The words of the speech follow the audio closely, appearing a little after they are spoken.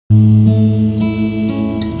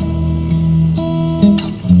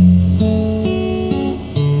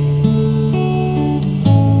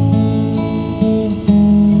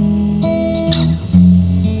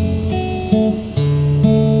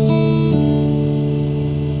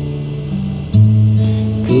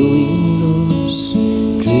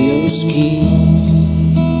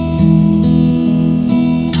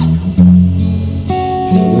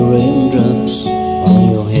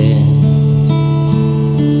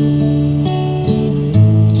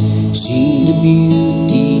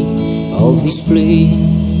this place,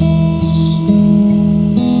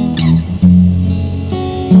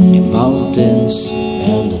 the mountains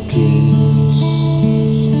and the trees.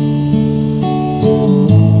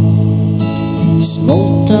 A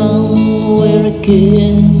small town where I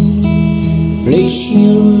came, a place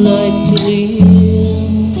you like to live.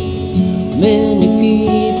 Many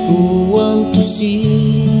people want to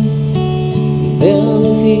see the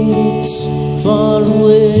benefits far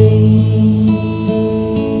away.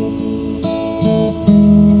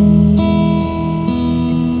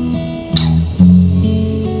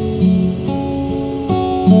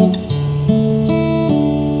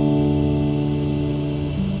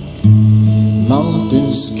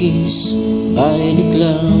 Mountains kissed by the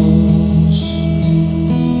clouds,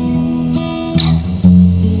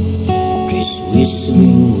 trees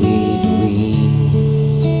whistling with the wind,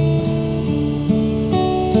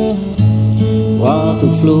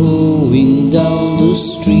 water flowing down the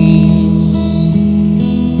stream,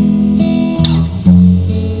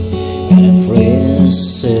 and a fresh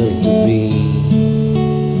air to breathe.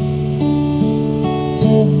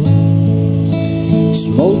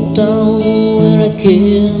 Small town where I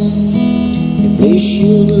came, a place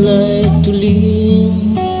you'd like to live.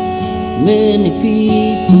 Many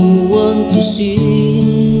people want to see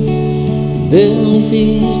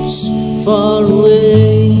benefits far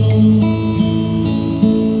away.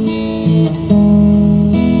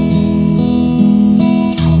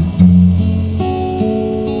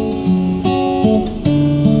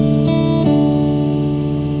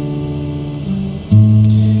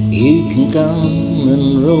 You can come and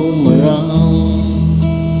roam around,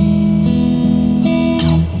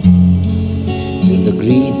 feel the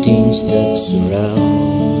greetings that surround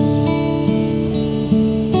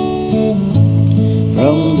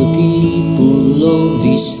from the people of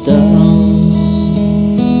this town,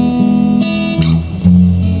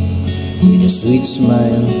 with a sweet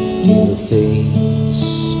smile in the face.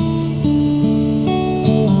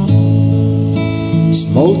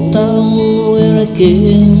 Small town where I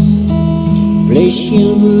came, place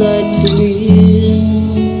you'd like to live.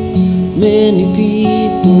 Many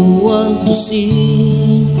people want to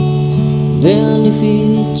see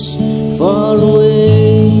benefits far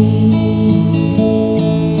away.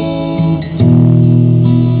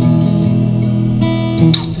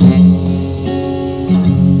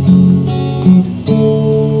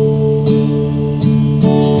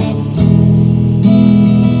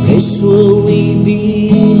 Place where we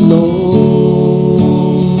belong,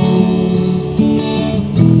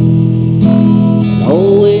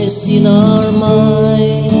 always in our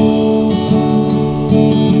mind,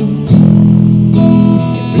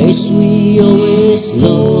 a place we always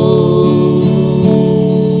love,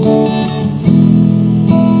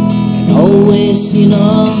 and always in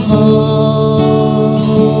our heart.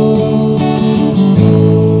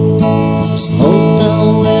 Small town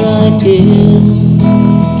where I came,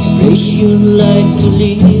 a place you'd like to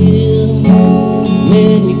live.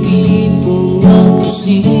 Many people want to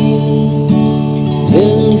see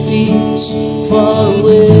benefits far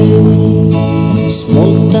away.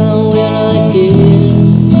 Small town where I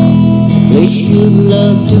came, a place you'd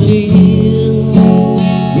love to live.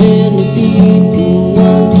 Many people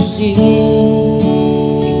want to see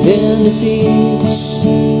benefits